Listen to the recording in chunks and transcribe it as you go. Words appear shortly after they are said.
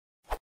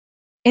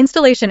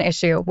Installation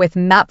issue with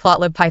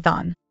Matplotlib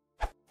Python.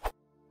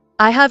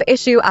 I have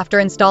issue after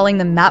installing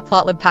the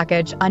Matplotlib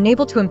package,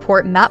 unable to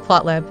import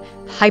Matplotlib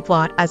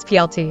pyplot as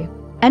PLT.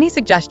 Any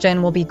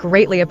suggestion will be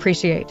greatly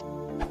appreciated.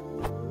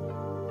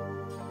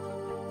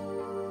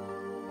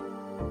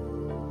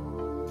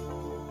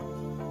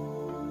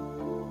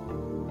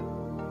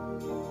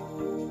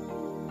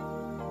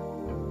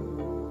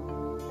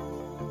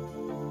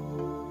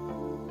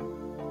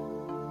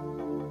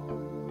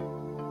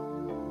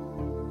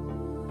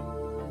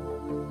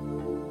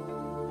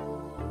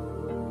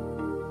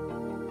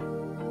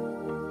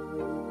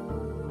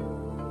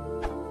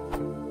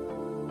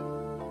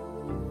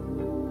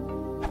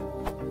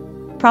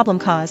 Problem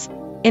cause.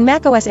 In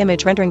macOS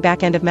image rendering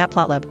backend of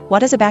Matplotlib,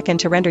 what is a backend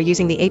to render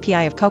using the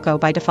API of Cocoa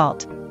by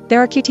default?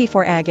 There are Qt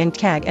for AG and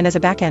CAG, and as a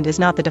backend is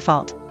not the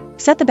default.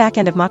 Set the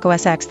backend of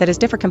macOS X that is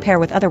different compare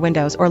with other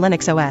Windows or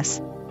Linux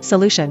OS.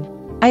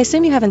 Solution. I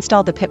assume you have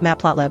installed the pip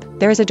matplotlib.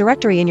 There is a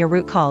directory in your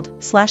root called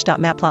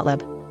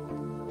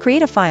 /.matplotlib.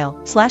 Create a file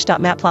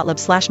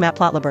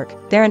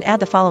 /.matplotlib/matplotlib there and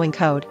add the following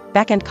code,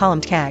 backend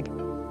column CAG.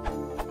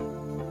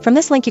 From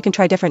this link you can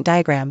try different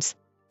diagrams.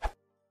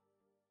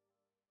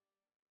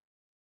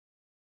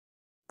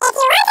 If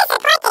you want to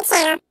support the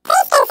channel,